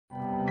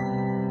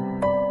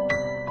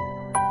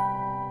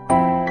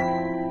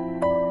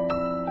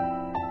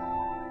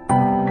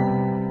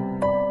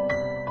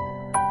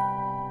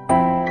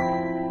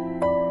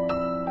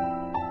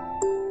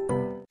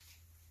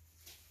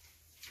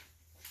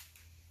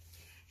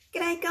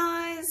Hey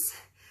guys,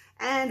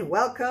 and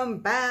welcome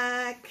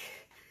back.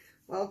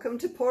 Welcome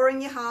to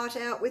Pouring Your Heart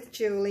Out with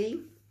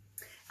Julie.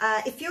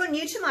 If you're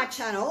new to my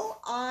channel,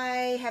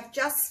 I have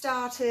just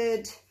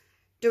started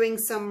doing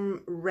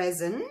some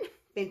resin.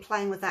 Been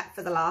playing with that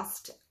for the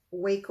last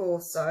week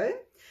or so,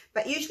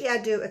 but usually I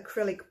do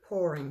acrylic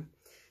pouring.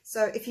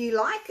 So if you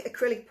like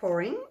acrylic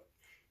pouring,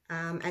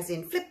 as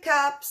in flip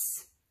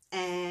cups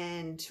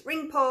and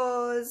ring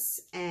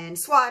pours and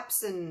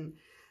swipes and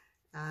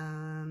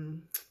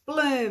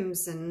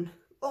blooms and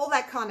all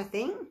that kind of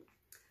thing,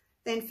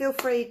 then feel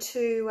free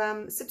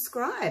to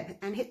subscribe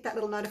and hit that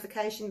little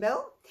notification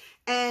bell.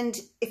 And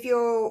if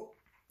you're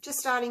just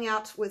starting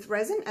out with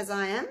resin, as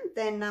I am,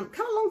 then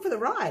come along for the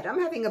ride.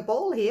 I'm having a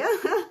ball here.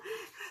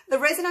 The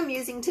resin I'm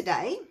using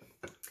today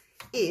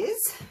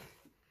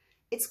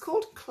it's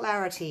called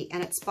Clariti,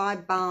 and it's by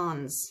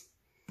Barnes.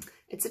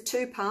 It's a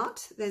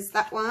two-part. There's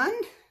that one.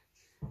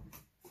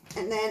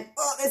 And then,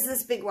 oh, there's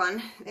this big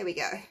one. There we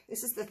go.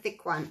 This is the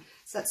thick one.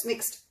 So it's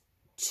mixed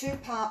 2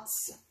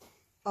 parts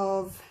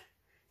of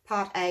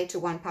part A to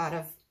 1 part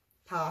of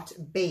part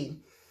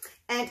B.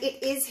 And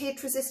it is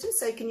heat resistant,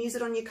 so you can use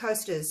it on your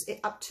coasters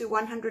up to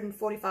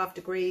 145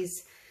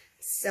 degrees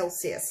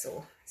Celsius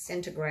or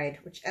centigrade,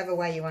 whichever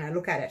way you want to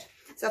look at it.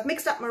 So I've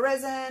mixed up my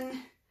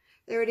resin.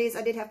 There it is.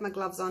 I did have my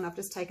gloves on. I've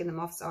just taken them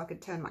off so I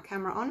could turn my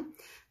camera on.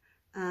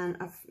 And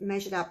I've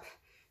measured up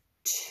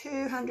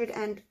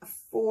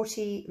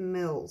 240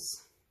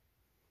 mils.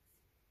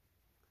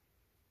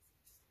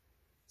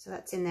 So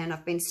that's in there, and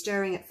I've been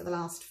stirring it for the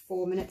last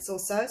 4 minutes or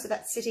so. So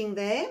that's sitting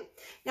there.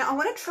 Now I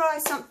want to try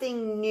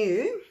something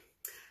new.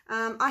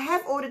 I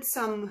have ordered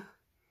some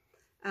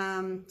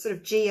sort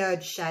of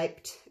geode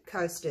shaped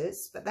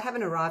coasters, but they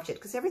haven't arrived yet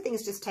because everything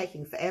is just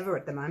taking forever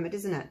at the moment,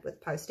 isn't it,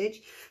 with postage.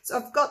 So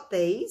I've got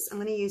these. I'm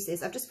going to use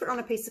this. I've just put it on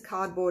a piece of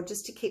cardboard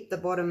just to keep the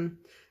bottom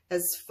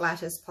as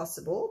flat as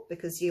possible,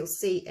 because you'll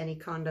see any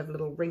kind of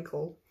little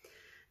wrinkle.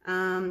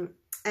 And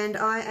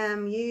I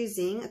am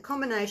using a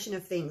combination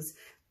of things.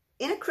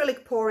 In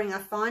acrylic pouring, I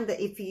find that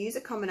if you use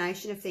a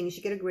combination of things,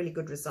 you get a really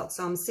good result.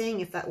 So I'm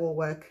seeing if that will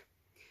work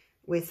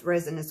with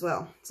resin as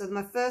well. So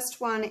my first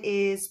one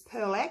is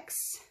Pearl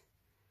X,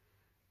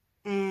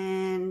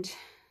 and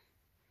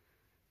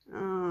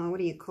what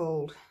are you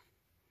called?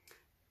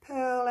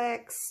 Pearl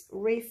X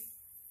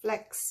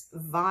Reflex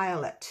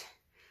Violet.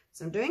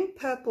 So I'm doing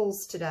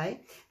purples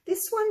today.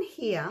 This one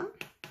here,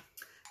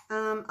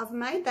 I've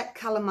made that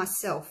colour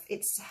myself.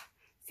 It's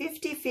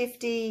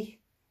 50-50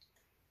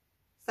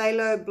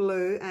 phthalo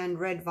blue and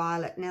red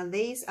violet. Now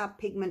these are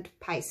pigment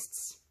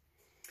pastes.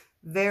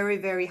 Very,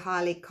 very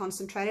highly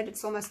concentrated.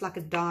 It's almost like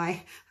a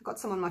dye. I've got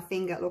some on my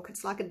finger. Look,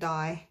 it's like a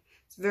dye.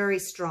 It's very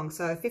strong.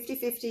 So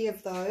 50-50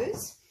 of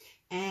those.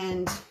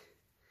 And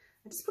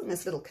I just put in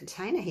this little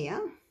container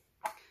here.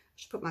 I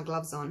should put my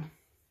gloves on.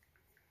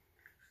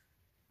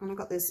 And I've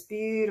got this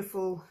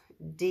beautiful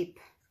deep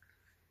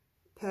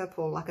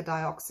purple, like a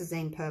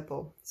dioxazine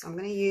purple. So I'm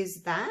going to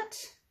use that.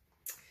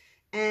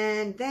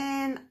 And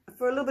then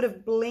for a little bit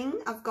of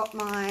bling, I've got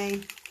my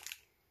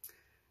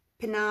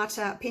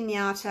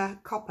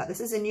Pinata Copper.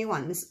 This is a new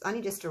one. This only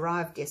just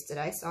arrived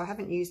yesterday, so I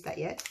haven't used that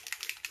yet.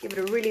 Give it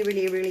a really,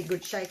 really, really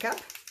good shake up.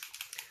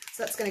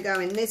 So that's going to go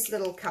in this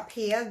little cup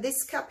here.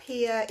 This cup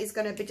here is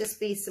going to just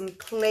be some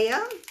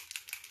clear.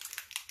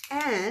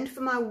 And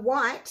for my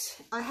white,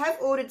 I have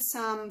ordered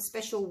some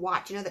special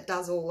white, you know, that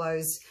does all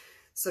those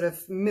sort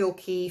of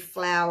milky,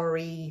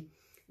 flowery,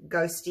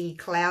 ghosty,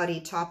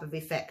 cloudy type of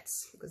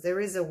effects, because there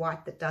is a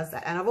white that does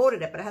that. And I've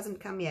ordered it, but it hasn't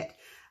come yet.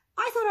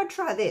 I thought I'd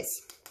try this.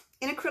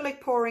 In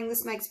acrylic pouring,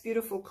 this makes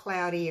beautiful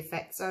cloudy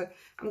effects. So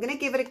I'm going to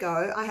give it a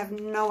go. I have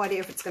no idea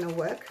if it's going to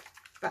work.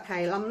 But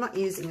hey, I'm not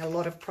using a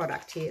lot of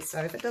product here. So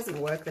if it doesn't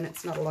work, then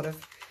it's not a lot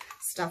of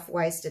stuff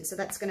wasted. So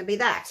that's going to be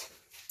that.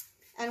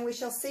 And we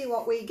shall see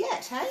what we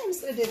get, hey? I'm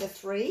just going to do the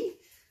 3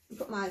 and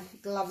put my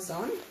gloves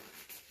on.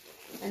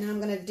 And then I'm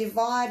going to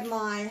divide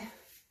my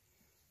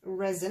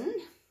resin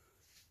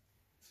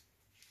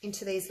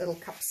into these little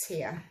cups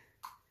here.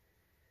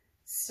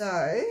 So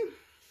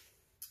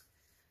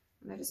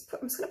I'm just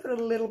going to put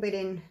a little bit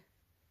in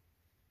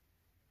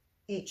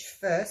each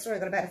first. Or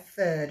I've got about a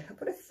third. I'll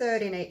put a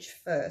third in each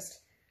first.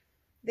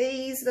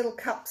 These little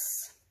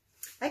cups,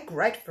 they're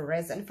great for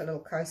resin, for little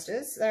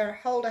coasters. They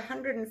hold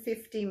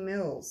 150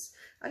 mils.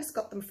 I just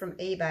got them from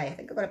eBay. I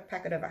think I got a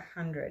packet of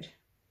 100.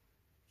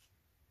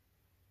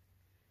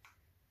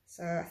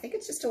 So I think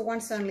it's just a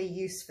once only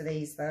use for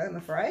these though, I'm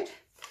afraid.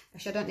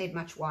 Actually, I don't need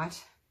much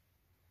white.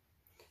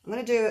 I'm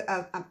going to do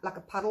like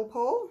a puddle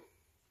pour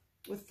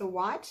with the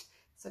white.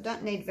 So I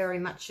don't need very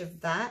much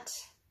of that.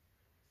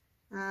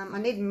 I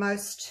need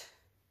most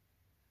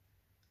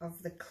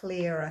of the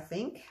clear, I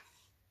think.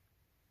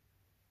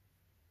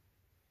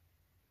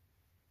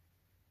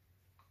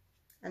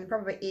 And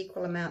probably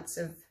equal amounts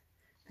of,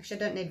 actually I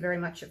don't need very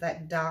much of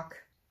that dark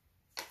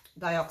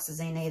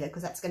dioxazine either,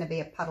 because that's going to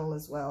be a puddle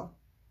as well.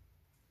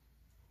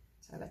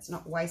 So let's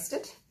not waste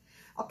it.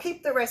 I'll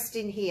keep the rest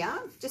in here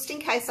just in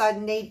case I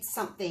need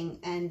something,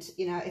 and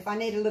you know, if I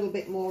need a little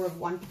bit more of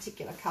one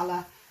particular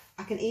colour,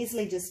 I can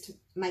easily just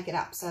make it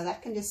up. So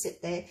that can just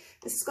sit there.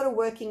 This has got a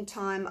working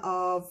time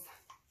of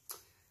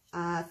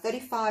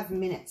 35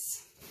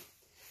 minutes.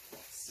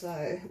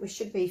 So we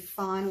should be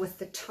fine with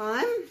the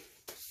time.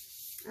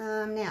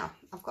 Now,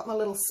 I've got my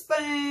little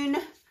spoon.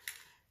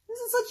 This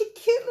is such a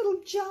cute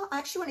little jar. I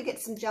actually want to get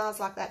some jars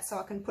like that so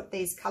I can put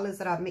these colours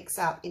that I've mixed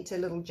up into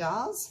little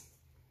jars.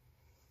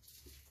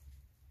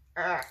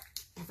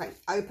 If I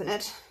open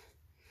it,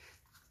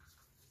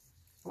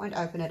 I won't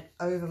open it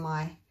over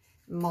my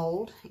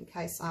mould in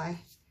case I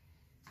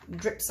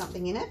drip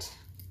something in it.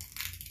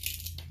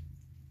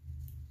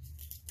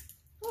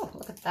 Oh,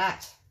 look at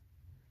that.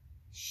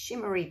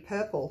 Shimmery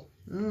purple.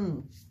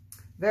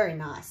 Very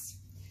nice.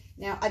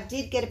 Now, I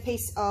did get a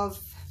piece of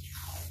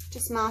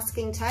just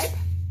masking tape.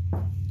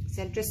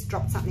 So I just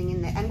dropped something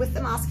in there. And with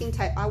the masking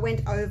tape, I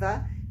went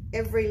over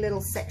every little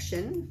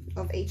section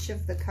of each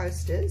of the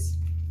coasters.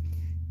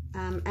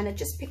 And it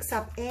just picks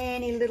up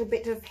any little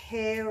bit of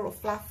hair or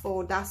fluff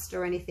or dust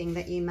or anything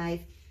that you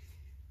may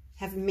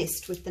have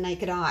missed with the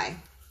naked eye.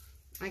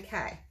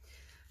 Okay,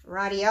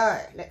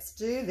 rightio, let's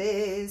do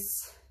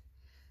this.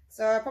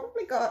 So I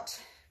probably got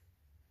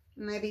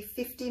maybe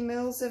 50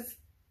 mils of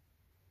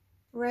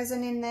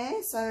resin in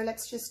there. So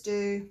let's just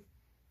do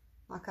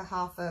like a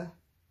half a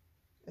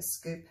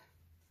scoop.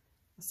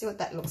 Let's see what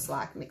that looks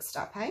like mixed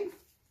up, hey?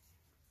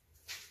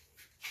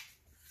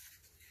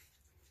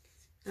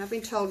 And I've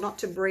been told not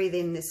to breathe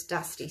in this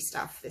dusty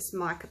stuff, this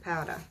mica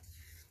powder.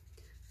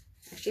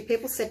 Actually,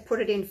 people said put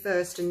it in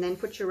first and then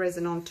put your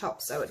resin on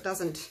top so it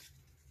doesn't,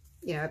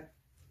 you know,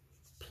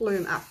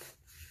 plume up.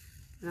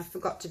 And I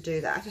forgot to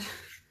do that.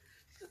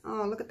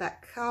 Oh, look at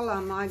that colour,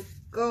 my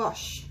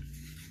gosh.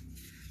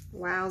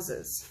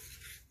 Wowzers.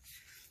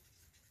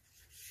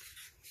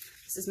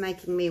 This is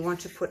making me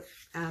want to put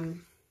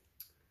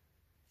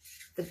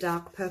the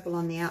dark purple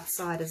on the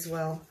outside as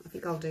well. I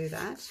think I'll do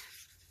that.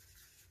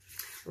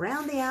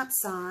 Round the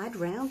outside,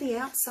 round the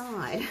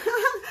outside.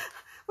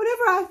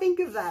 Whenever I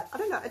think of that, I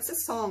don't know, it's a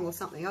song or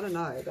something, I don't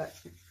know, but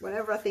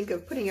whenever I think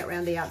of putting it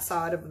around the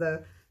outside of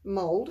the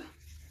mould,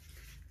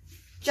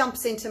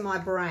 jumps into my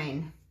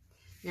brain.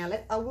 Now,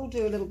 I will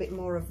do a little bit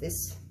more of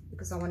this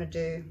because I want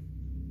to do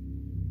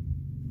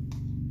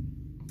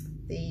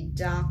the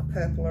dark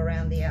purple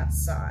around the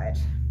outside.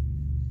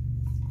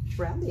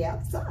 Around the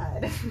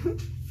outside.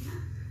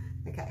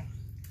 Okay,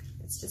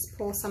 let's just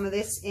pour some of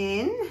this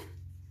in.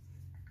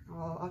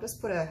 I'll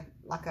just put a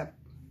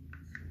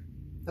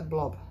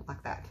blob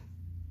like that.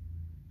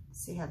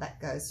 See how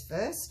that goes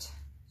first.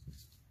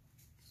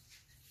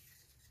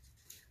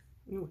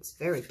 Oh, it's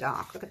very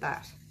dark. Look at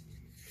that.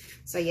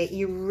 So yeah,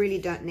 you really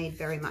don't need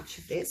very much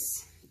of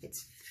this.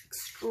 It's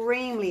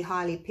extremely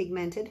highly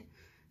pigmented.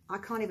 I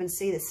can't even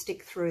see the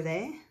stick through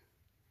there.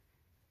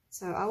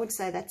 So I would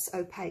say that's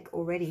opaque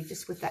already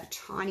just with that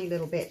tiny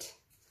little bit.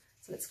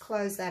 So let's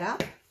close that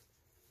up.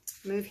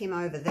 Move him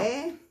over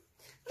there.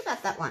 What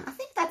about that one? I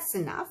think that's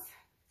enough.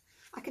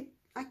 I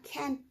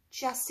can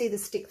just see the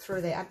stick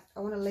through there. I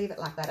want to leave it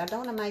like that. I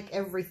don't want to make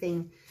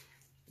everything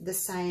the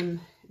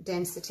same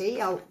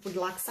density. I would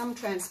like some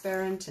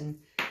transparent and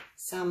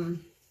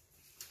some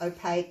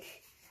opaque.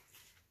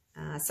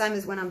 Same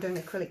as when I'm doing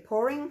acrylic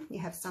pouring. You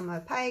have some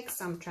opaque,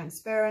 some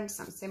transparent,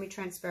 some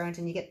semi-transparent,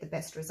 and you get the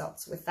best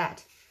results with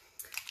that.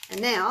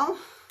 And now,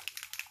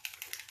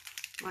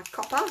 my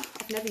copper.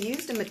 I've never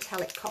used a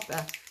metallic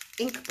copper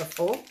ink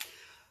before.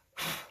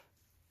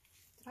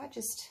 Did I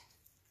just...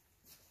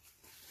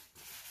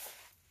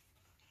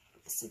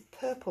 There's some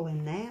purple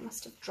in there. I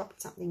must have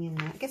dropped something in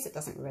there. I guess it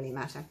doesn't really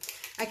matter.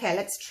 Okay,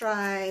 let's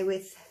try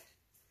with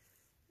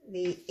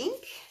the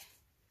ink.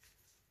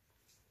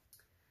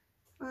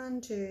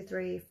 1, 2,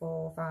 3,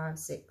 4, 5,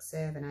 6,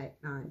 7, 8,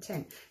 9,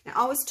 10. Now,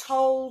 I was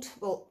told,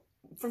 well,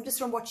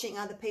 from watching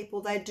other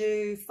people, they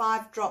do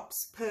 5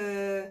 drops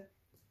per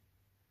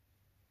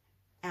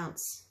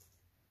ounce.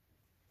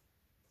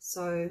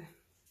 So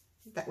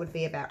that would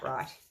be about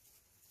right.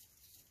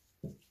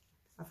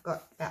 I've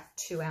got about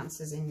 2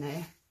 ounces in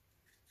there.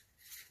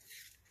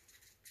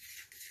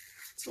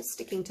 It's all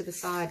sticking to the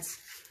sides.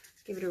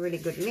 Give it a really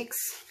good mix.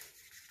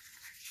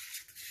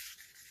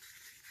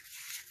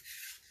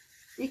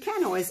 You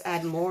can always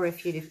add more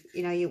if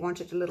you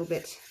want it a little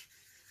bit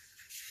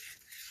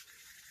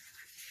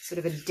sort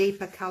of a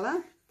deeper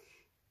colour.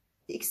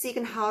 You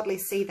can hardly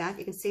see that.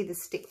 You can see the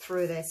stick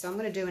through there. So I'm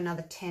going to do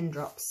another 10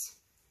 drops.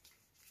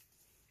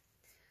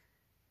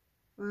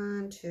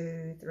 1,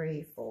 2,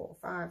 3, 4,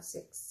 5,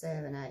 6,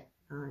 7, 8,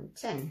 9,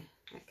 10.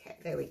 Okay,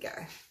 there we go.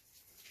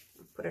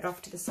 I'll put it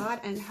off to the side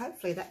and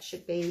hopefully that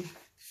should be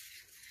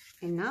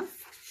enough.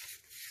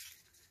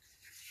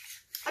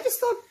 I just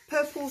thought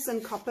purples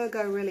and copper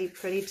go really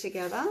pretty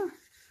together.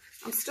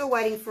 I'm still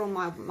waiting for all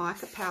my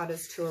mica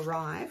powders to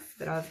arrive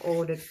that I've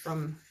ordered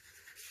from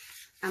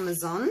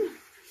Amazon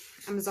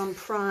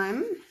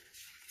Prime.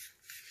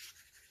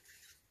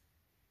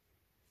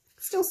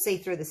 Still see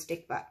through the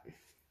stick, but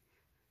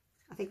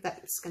I think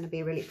that's going to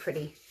be really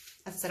pretty.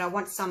 As I said, I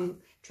want some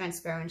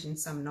transparent and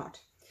some not.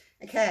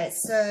 Okay,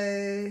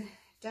 so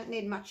don't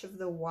need much of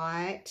the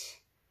white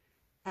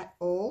at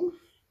all.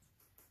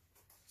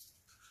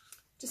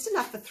 Just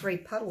enough for 3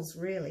 puddles,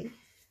 really.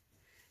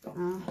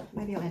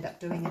 Maybe I'll end up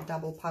doing a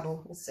double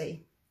puddle. We'll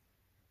see.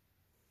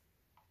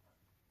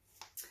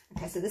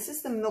 Okay, so this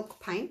is the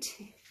milk paint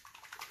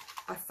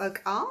by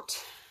Folk Art.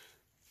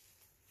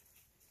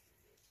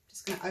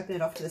 Just going to open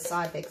it off to the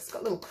side there because it's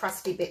got little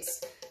crusty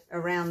bits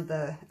around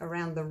the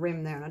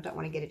rim there, and I don't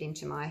want to get it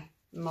into my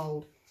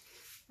mold.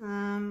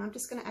 I'm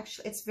just going to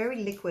actually, it's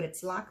very liquid.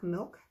 It's like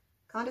milk.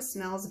 Kind of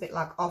smells a bit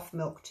like off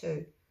milk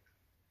too.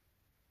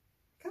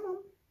 Come on,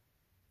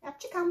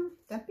 out you come.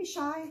 Don't be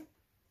shy.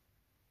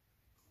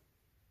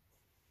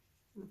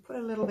 I'll put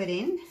a little bit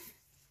in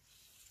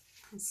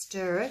and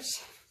stir it.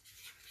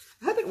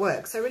 I hope it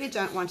works. I really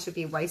don't want to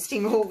be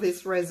wasting all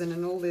this resin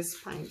and all this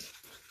paint.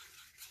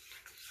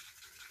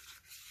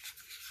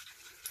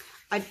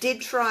 I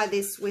did try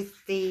this with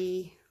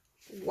the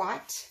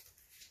white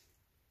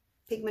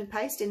pigment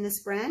paste in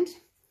this brand.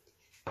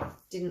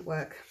 Didn't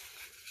work.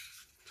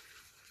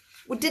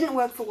 Well, it didn't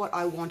work for what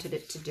I wanted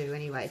it to do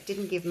anyway. It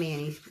didn't give me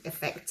any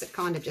effects. It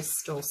kind of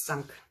just all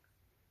sunk.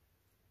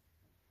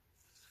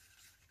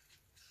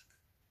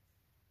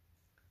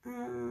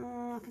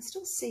 I can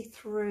still see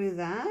through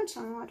that.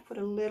 I might put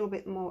a little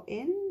bit more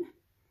in.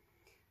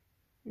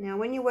 Now,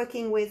 when you're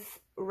working with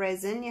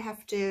resin, you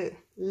have to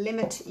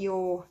limit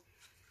your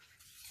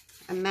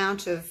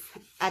amount of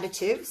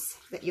additives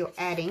that you're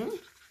adding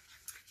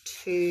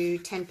to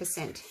 10%.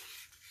 That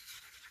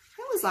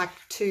was like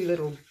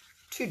 2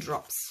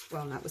 drops.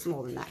 Well, no, it was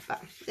more than that,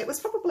 but it was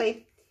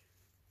probably,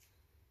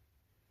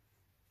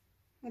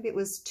 maybe it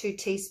was 2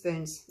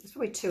 teaspoons. It's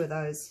probably 2 of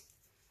those.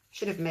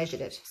 Should have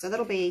measured it. So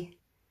that'll be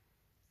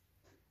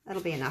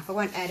enough. I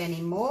won't add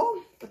any more.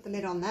 Put the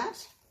lid on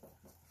that.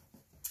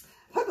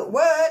 Hope it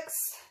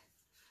works.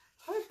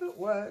 Hope it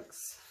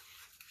works.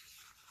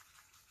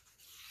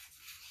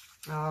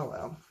 Oh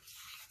well.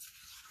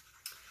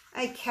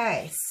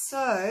 Okay,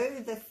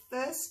 so the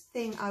first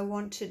thing I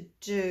want to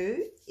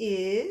do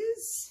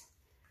is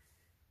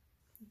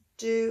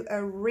do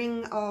a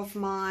ring of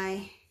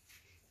my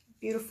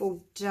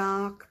beautiful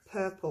dark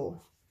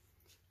purple.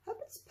 Hope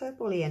it's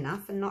purpley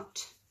enough and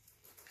not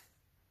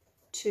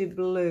too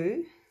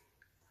blue.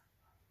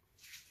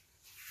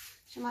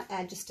 I might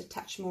add just a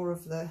touch more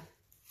of the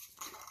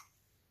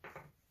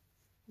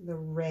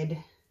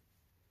red.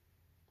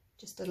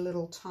 Just a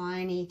little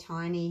tiny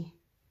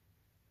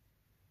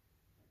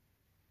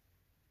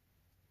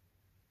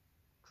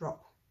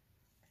drop.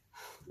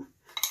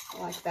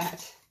 Like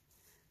that.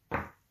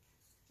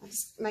 I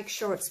just make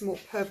sure it's more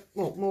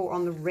purple, more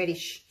on the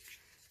reddish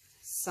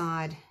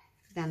side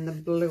than the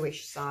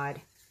bluish side.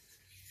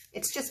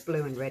 It's just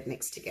blue and red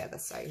mixed together,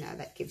 so you know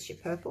that gives you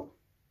purple.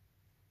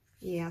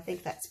 Yeah, I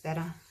think that's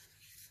better.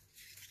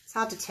 It's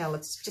hard to tell.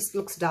 It just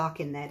looks dark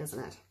in there, doesn't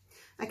it?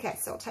 Okay,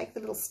 so I'll take the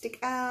little stick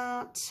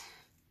out.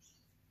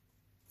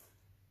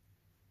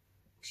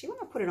 Actually, when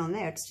I put it on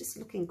there, it's just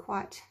looking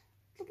quite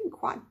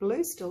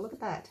blue still. Look at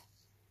that.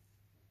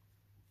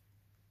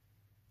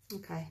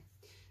 Okay,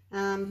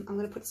 I'm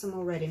going to put some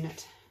more red in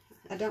it.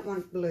 I don't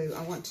want blue.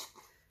 I want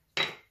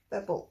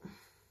purple.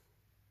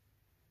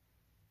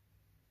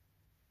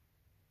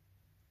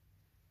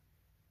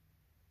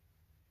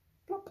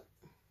 Plop.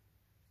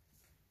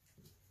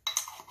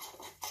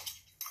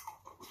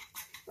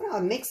 When I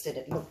mixed it,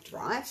 it looked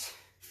right.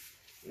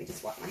 Let me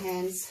just wipe my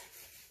hands.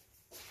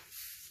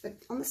 But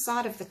on the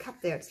side of the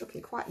cup there, it's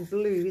looking quite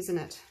blue, isn't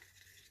it?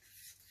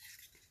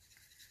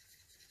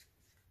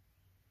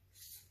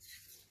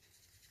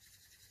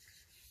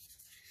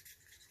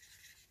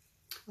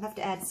 I'll have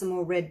to add some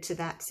more red to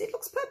that. See, it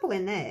looks purple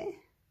in there.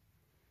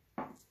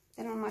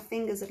 Then on my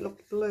fingers, it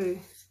looked blue.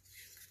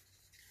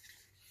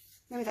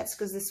 Maybe that's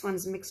because this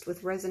one's mixed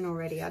with resin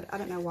already. I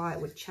don't know why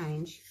it would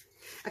change.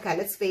 Okay,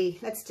 let's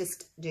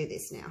just do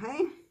this now,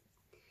 hey?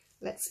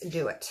 Let's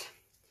do it.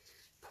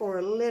 Pour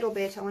a little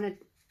bit. I want to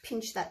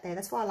pinch that there.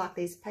 That's why I like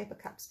these paper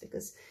cups,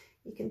 because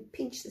you can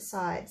pinch the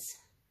sides.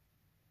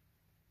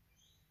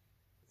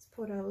 Let's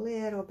put a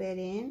little bit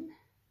in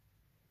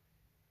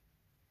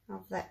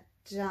of that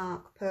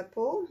dark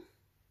purple.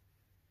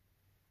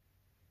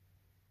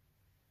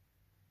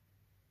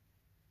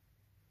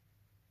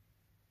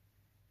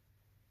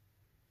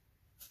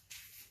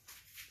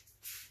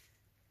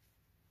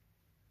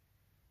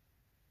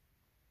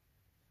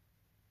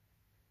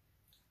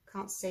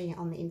 Can't see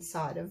on the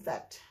inside of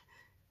that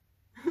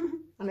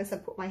unless I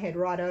put my head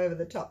right over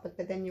the top,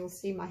 but then you'll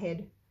see my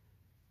head.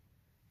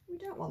 We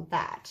don't want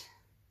that.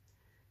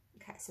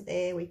 Okay, so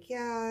there we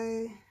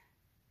go.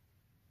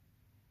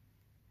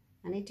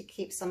 I need to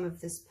keep some of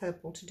this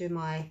purple to do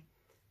my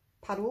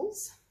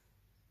puddles.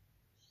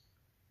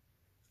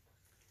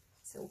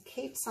 So we'll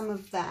keep some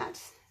of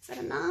that. Is that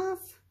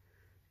enough?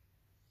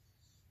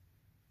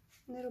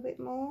 A little bit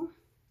more.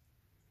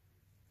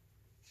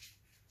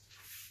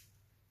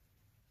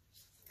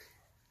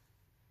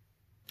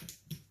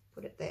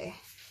 Put it there.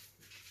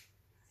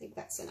 I think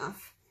that's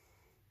enough.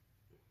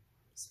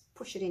 Just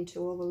push it into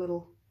all the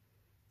little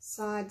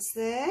sides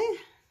there.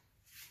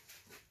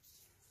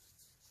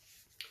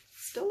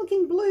 Still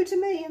looking blue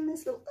to me in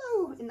this little,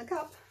 oh, in the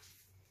cup.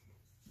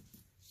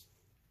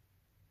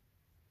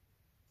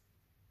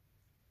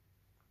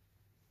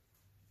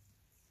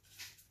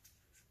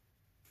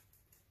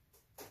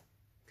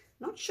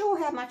 Not sure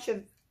how much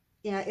of,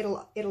 you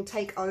know, it'll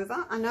take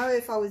over. I know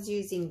if I was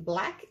using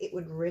black, it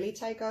would really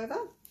take over.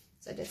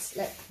 So let's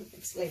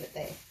leave it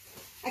there.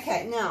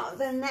 Okay, now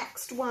the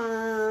next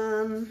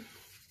one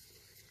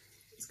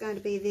is going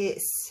to be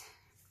this.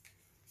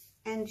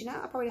 And you know,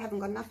 I probably haven't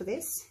got enough of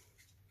this,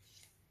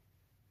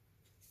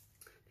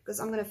 because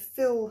I'm going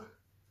to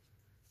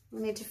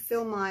need to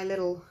fill my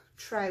little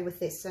tray with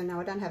this. So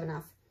no, I don't have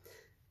enough.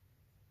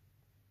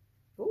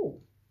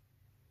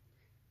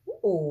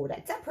 Oh,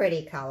 that's a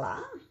pretty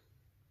colour.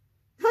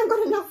 I've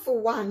got enough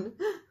for one.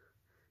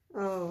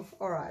 Oh,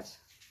 all right.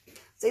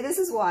 See, this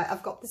is why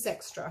I've got this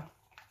extra.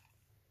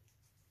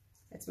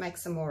 Let's make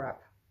some more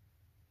up.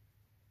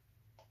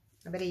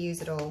 I better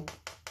use it all.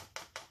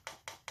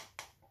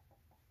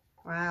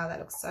 Wow, that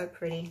looks so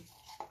pretty.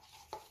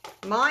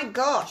 My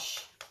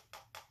gosh.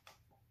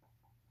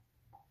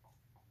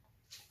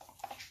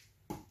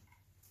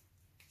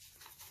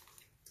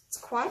 It's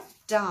quite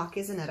dark,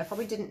 isn't it? I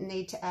probably didn't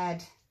need to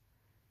add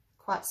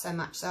quite so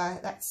much. So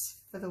that's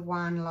for the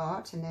one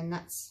lot, and then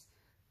that's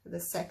for the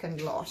second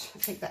lot. I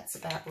think that's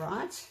about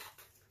right.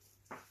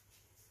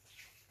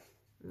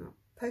 I'll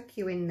poke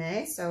you in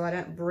there so I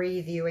don't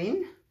breathe you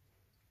in.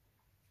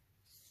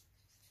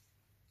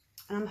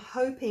 And I'm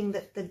hoping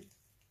that the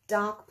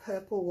dark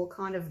purple will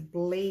kind of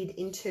bleed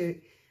into,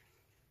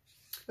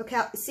 look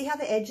how, see how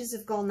the edges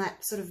have gone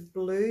that sort of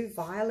blue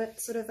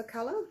violet sort of a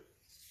colour?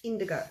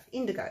 Indigo,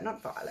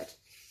 not violet.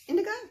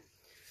 Indigo?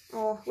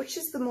 Or which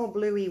is the more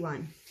bluey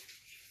one?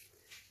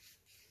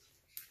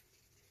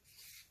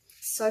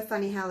 So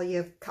funny how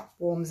your cup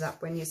warms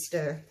up when you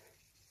stir.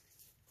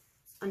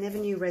 I never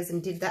knew resin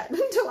did that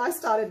until I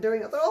started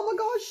doing it. I thought, oh my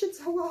gosh, it's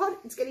so hot,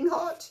 it's getting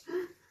hot.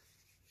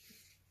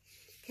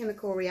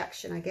 Chemical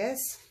reaction, I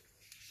guess.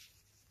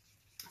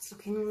 It's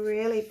looking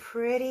really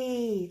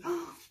pretty.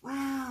 Oh,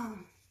 wow.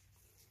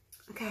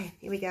 Okay,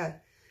 here we go.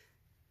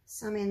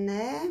 Some in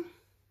there.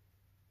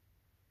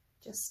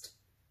 Just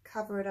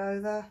cover it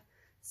over.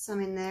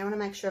 Some in there. I want to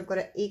make sure I've got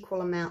it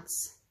equal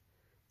amounts.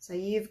 So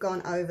you've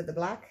gone over the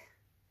black.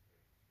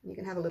 You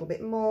can have a little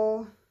bit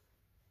more.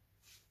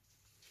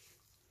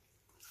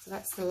 So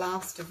that's the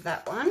last of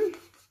that one.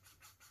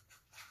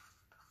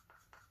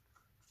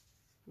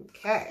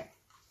 Okay.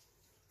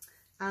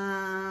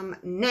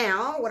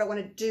 Now what I want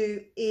to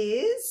do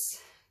is,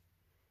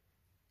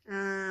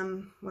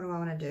 what do I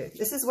want to do?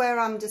 This is where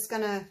I'm just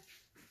going to,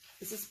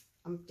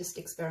 I'm just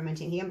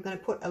experimenting here. I'm going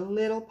to put a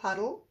little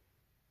puddle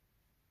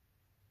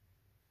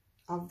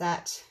of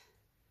that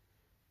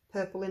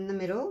purple in the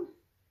middle.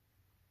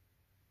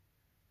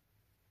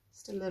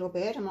 Just a little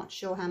bit. I'm not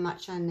sure how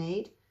much I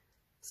need.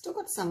 Still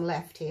got some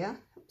left here.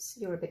 Oops,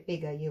 you're a bit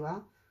bigger, you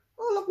are.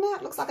 Oh, look now,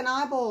 it looks like an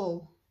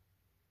eyeball.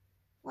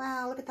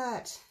 Wow, look at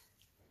that.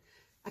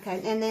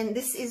 Okay, and then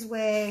this is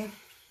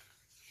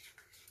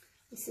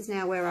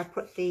now where I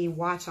put the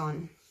white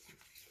on.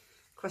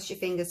 Cross your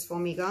fingers for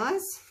me,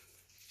 guys.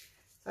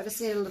 So I just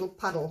need a little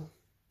puddle.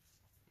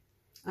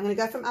 I'm going to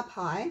go from up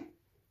high.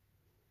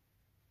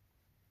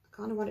 I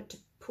kind of want it to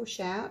push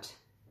out.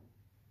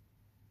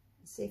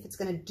 See if it's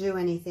going to do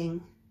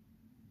anything.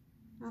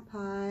 Up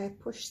high,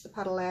 push the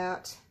puddle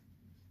out.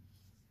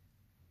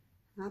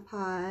 Up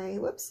high.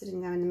 Whoops, it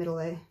didn't go in the middle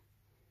there.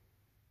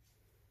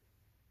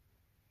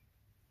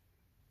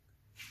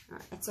 All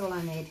right, that's all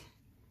I need.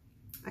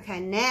 Okay,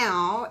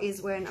 now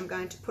is when I'm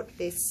going to put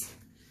this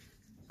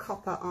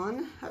copper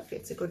on. Hopefully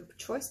it's a good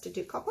choice to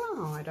do copper.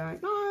 Oh, I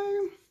don't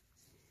know.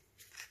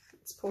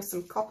 Let's pour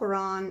some copper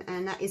on,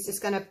 and that is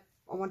just going to,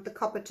 I want the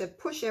copper to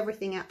push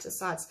everything out to the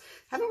sides.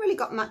 Haven't really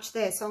got much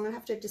there, so I'm going to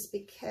have to just be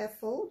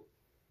careful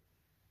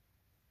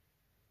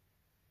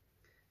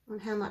on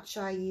how much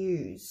I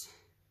use.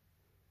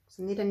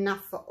 So I need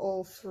enough for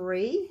all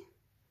three.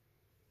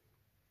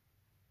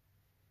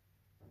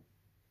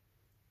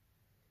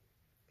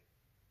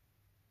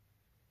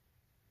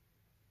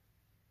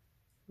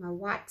 My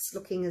white's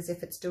looking as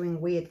if it's doing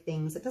weird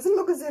things. It doesn't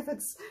look as if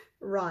it's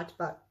right,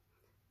 but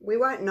we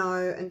won't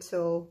know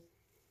until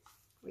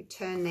we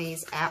turn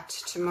these out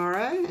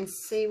tomorrow and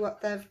see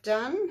what they've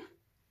done.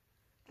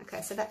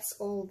 Okay, so that's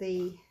all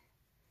the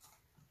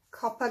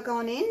copper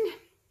gone in.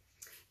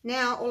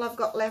 Now all I've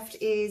got left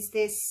is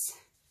this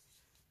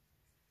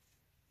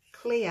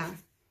clear.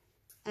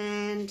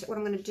 And what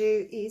I'm going to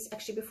do is,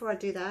 actually before I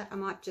do that, I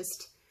might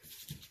just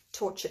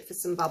torch it for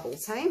some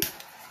bubbles, hey?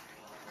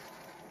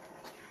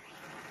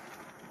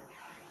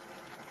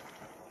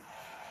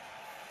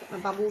 Get my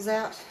bubbles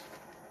out.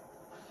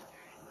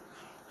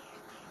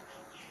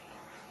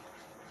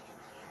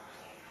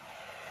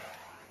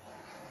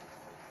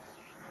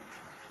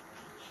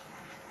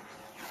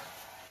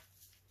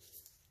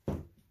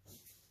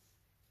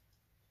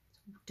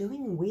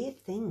 Doing weird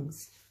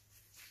things.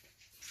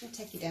 I'm going to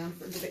take you down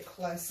for a little bit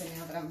closer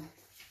now that I'm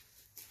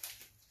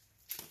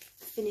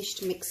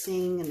finished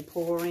mixing and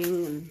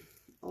pouring and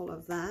all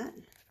of that.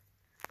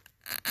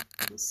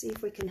 We'll see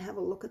if we can have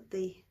a look at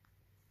the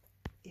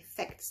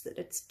effects that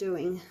it's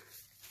doing.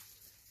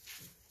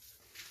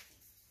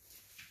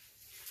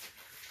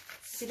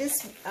 See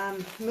this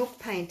milk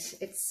paint,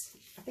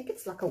 I think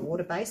it's like a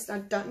water-based. I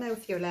don't know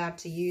if you're allowed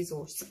to use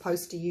or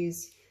supposed to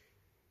use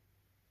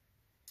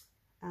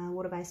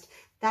water-based.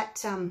 That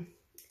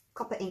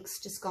copper ink's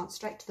just gone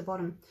straight to the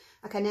bottom.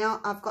 Okay, now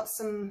I've got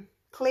some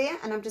clear,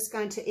 and I'm just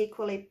going to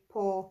equally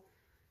pour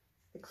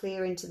the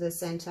clear into the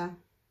center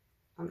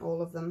on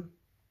all of them.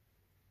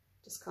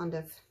 Just kind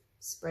of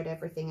spread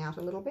everything out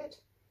a little bit.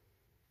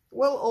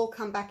 Will all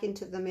come back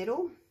into the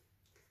middle.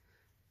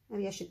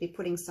 Maybe I should be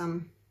putting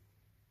some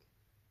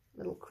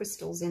little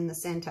crystals in the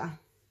center.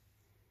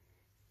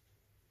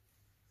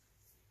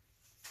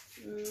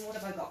 What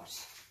have I got?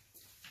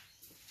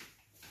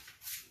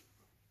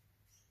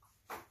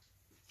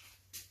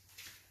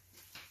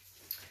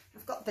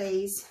 I've got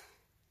these.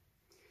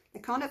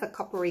 They're kind of a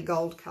coppery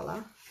gold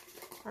colour.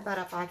 How about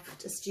if I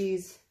just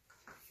use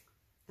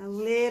a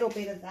little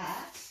bit of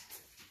that?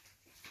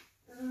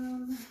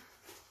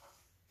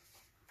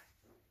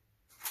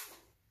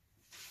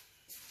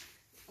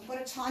 I've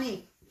got a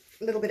tiny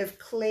little bit of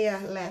clear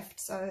left,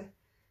 so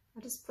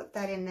I'll just put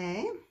that in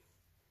there.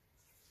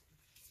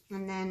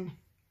 And then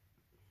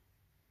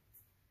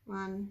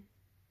 1,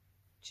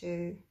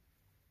 2,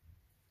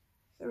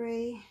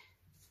 3.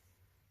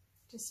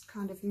 Just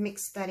kind of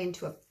mix that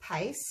into a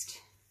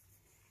paste.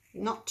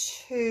 Not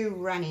too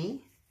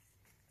runny,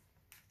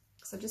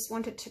 because I just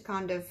want it to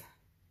kind of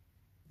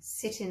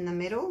sit in the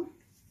middle.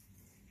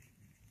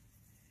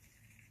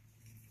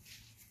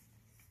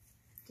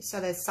 Just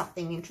so there's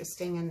something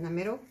interesting in the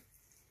middle.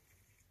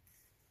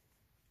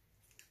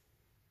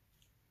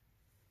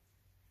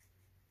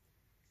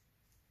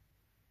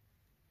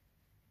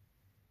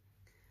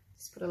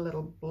 Just put a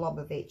little blob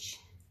of each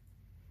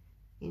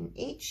in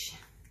each.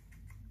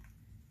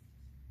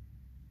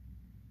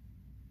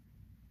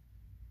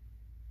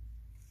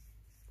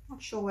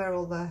 Not sure where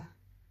all the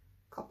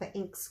copper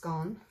ink's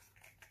gone.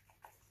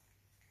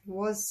 It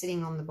was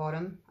sitting on the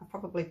bottom. I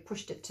probably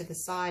pushed it to the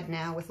side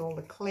now with all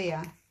the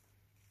clear.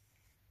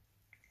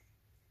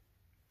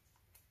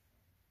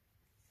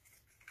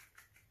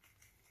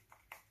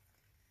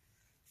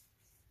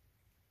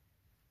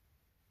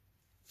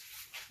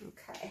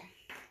 Okay,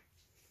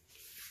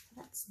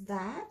 that's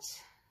that.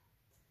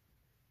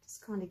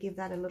 Just kind of give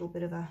that a little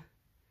bit of a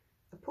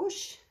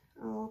push.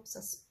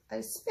 Oops,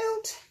 I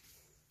spilled.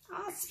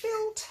 I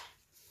spilled.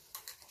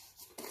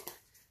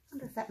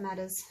 Wonder if that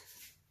matters.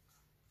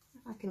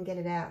 If I can get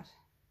it out.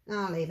 No,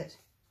 I'll leave it.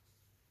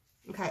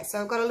 Okay,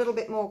 so I've got a little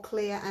bit more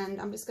clear, and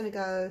I'm just going to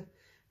go.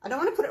 I don't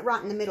want to put it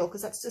right in the middle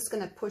because that's just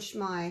going to push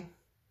my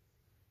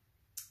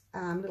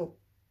little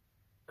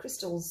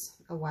crystals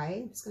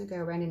away. I'm just going to go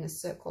around in a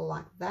circle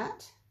like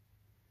that.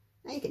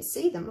 Now you can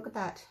see them. Look at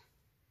that.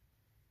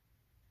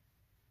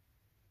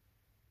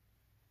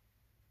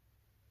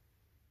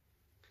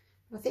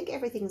 I think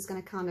everything's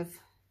going to kind of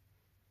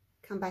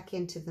come back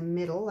into the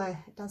middle.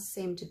 It does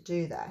seem to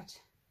do that.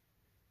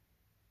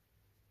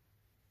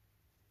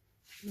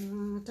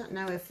 I don't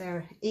know if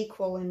they're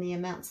equal in the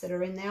amounts that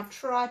are in there. I've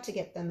tried to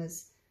get them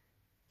as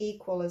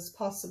equal as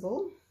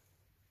possible.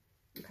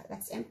 Okay,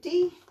 that's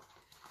empty.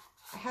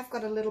 I have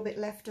got a little bit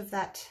left of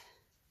that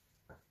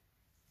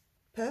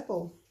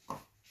purple.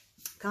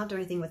 Can't do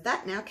anything with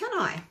that now, can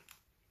I?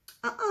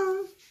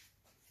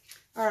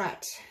 All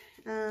right,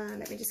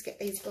 let me just get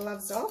these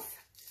gloves off,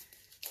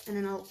 and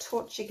then I'll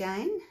torch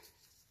again.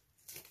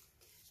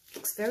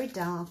 Looks very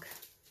dark.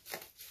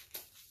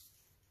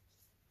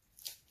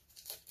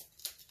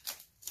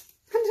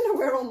 I don't know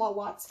where all my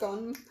white's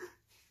gone.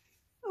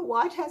 The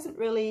white hasn't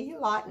really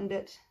lightened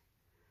it.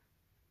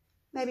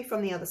 Maybe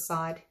from the other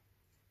side.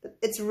 But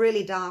it's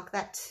really dark.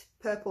 That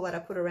purple that I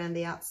put around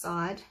the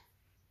outside,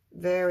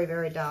 very,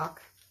 very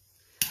dark.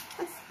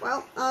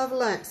 Well, I've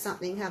learnt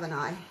something, haven't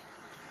I?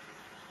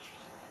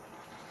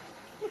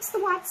 What's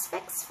the white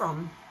specks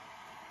from?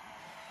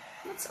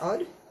 That's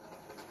odd.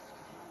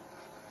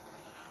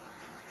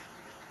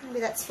 Maybe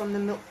that's from the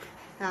milk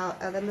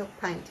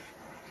paint.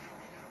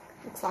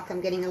 Looks like I'm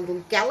getting a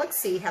little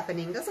galaxy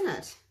happening, doesn't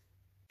it?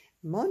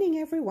 Morning,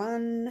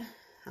 everyone.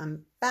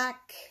 I'm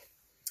back.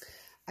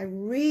 I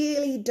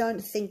really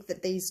don't think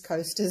that these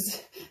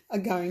coasters are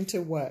going to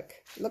work.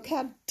 Look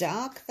how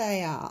dark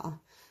they are.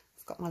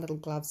 I've got my little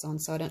gloves on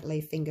so I don't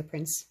leave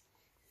fingerprints.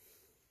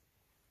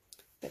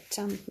 But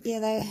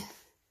yeah,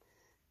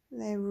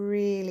 they're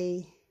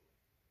really,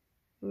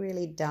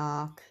 really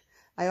dark.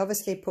 I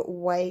obviously put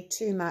way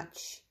too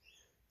much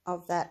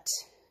of that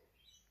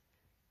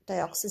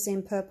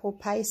dioxazine purple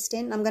paste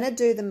in. I'm going to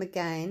do them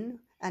again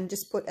and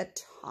just put a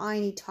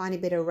tiny, tiny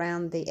bit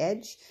around the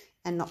edge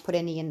and not put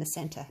any in the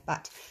center.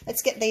 But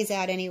let's get these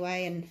out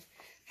anyway and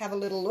have a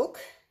little look.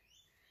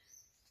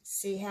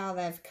 See how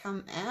they've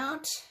come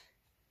out.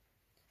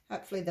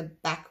 Hopefully the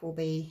back will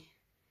be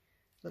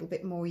a little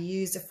bit more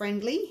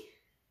user-friendly.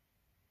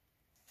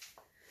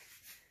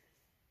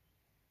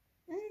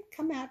 They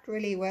come out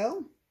really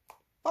well.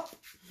 Pop.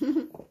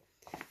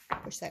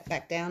 Push that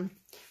back down.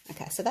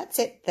 Okay, so that's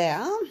it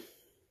there.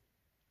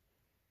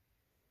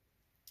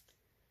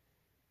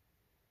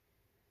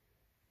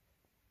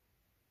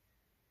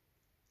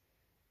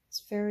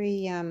 It's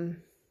very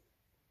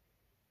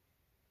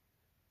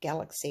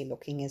galaxy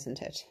looking,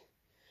 isn't it?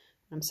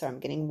 I'm sorry, I'm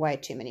getting way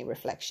too many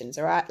reflections.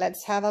 All right,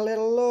 let's have a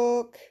little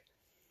look.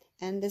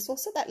 And there's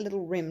also that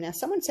little rim. Now,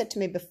 someone said to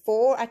me,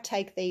 before I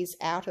take these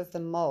out of the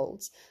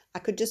molds, I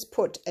could just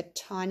put a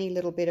tiny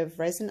little bit of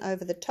resin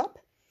over the top,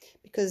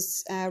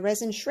 because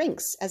resin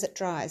shrinks as it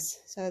dries.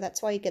 So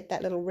that's why you get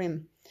that little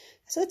rim.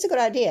 So that's a good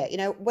idea. You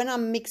know, when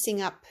I'm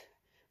mixing up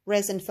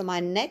resin for my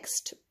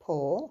next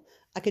pour,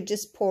 I could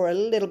just pour a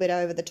little bit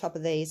over the top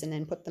of these and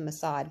then put them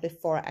aside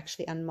before I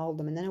actually unmold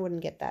them, and then I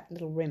wouldn't get that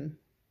little rim.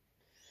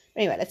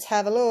 Anyway, let's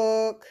have a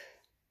look.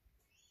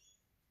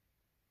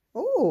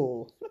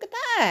 Oh, look at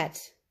that.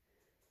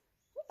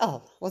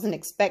 Well, wasn't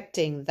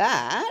expecting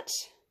that.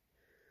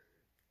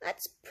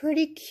 That's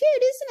pretty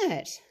cute, isn't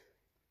it?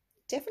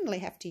 Definitely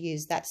have to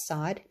use that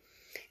side.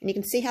 And you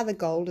can see how the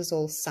gold is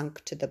all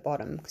sunk to the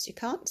bottom, because you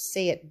can't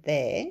see it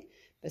there,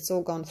 but it's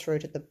all gone through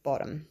to the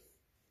bottom.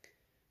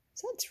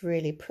 So that's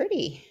really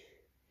pretty.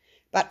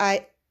 But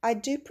I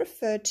do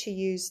prefer to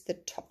use the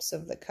tops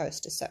of the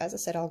coaster. So as I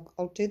said,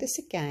 I'll do this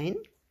again.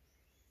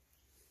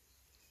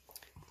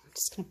 I'm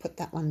just going to put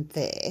that one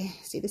there.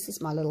 See, this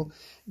is my little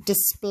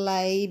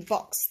display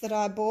box that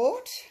I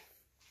bought,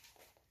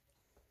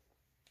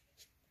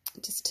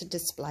 just to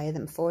display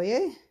them for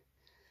you.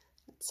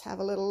 Let's have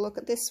a little look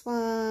at this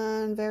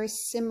one. Very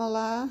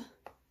similar.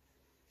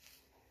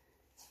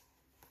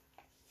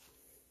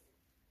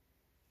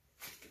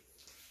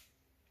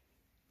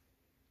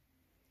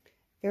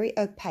 Very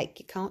opaque.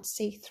 You can't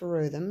see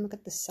through them. Look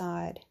at the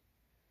side.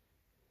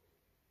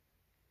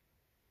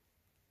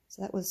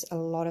 So that was a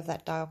lot of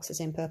that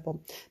dioxazine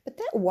purple. But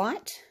that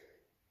white,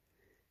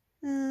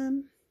 yeah,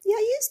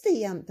 I used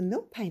the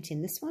milk paint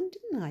in this one,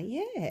 didn't I?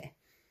 Yeah. It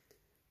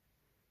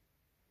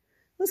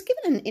was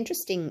given an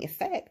interesting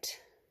effect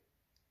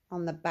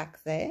on the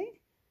back there.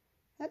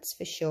 That's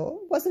for sure.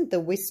 It wasn't the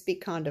wispy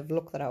kind of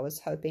look that I was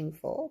hoping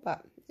for,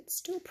 but it's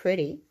still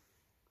pretty.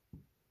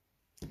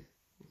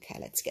 Okay,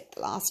 let's get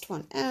the last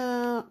one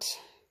out.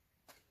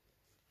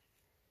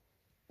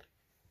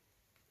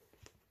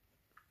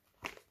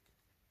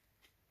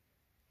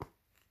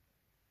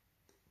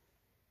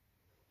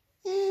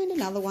 And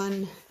another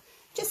one,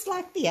 just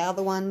like the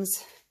other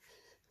ones,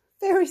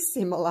 very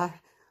similar.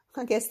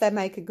 I guess they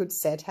make a good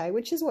set, hey,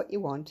 which is what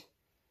you want.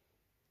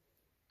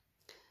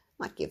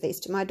 Might give these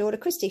to my daughter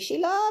Christy. She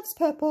loves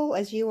purple,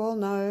 as you all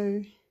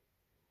know.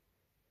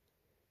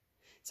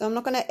 So I'm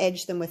not going to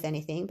edge them with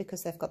anything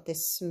because they've got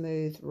this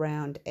smooth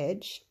round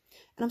edge.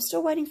 And I'm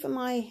still waiting for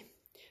my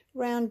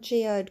round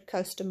geode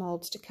coaster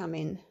molds to come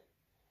in.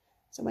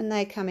 So when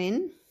they come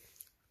in,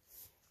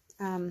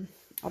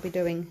 I'll be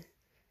doing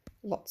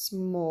lots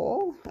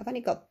more. I've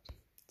only got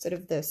sort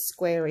of the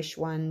squarish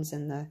ones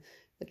and the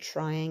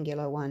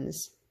triangular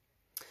ones.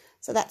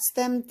 So that's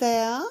them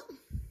there.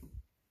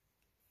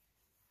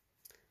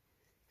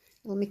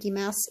 Little Mickey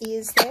Mouse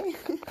ears there.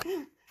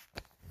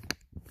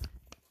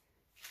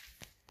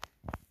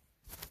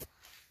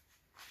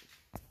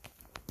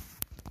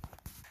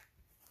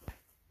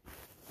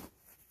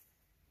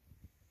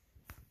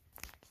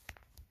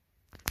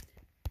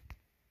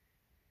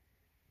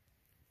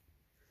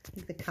 I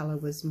think the colour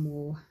was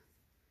more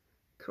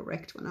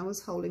correct when I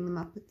was holding them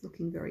up. It's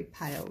looking very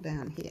pale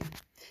down here.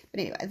 But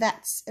anyway,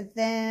 that's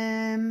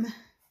them.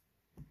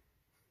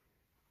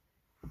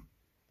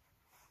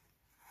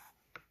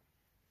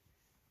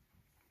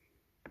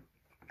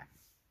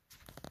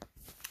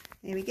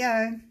 There we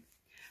go.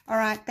 All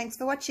right, thanks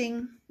for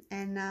watching,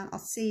 and I'll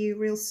see you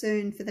real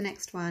soon for the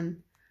next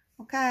one.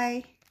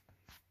 Okay.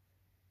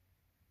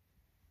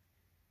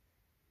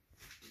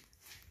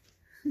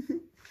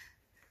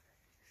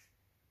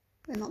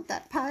 They're not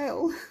that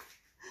pale.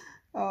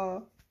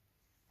 Oh,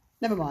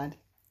 never mind.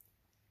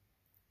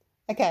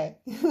 Okay.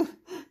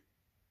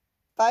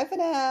 Bye for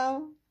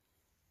now.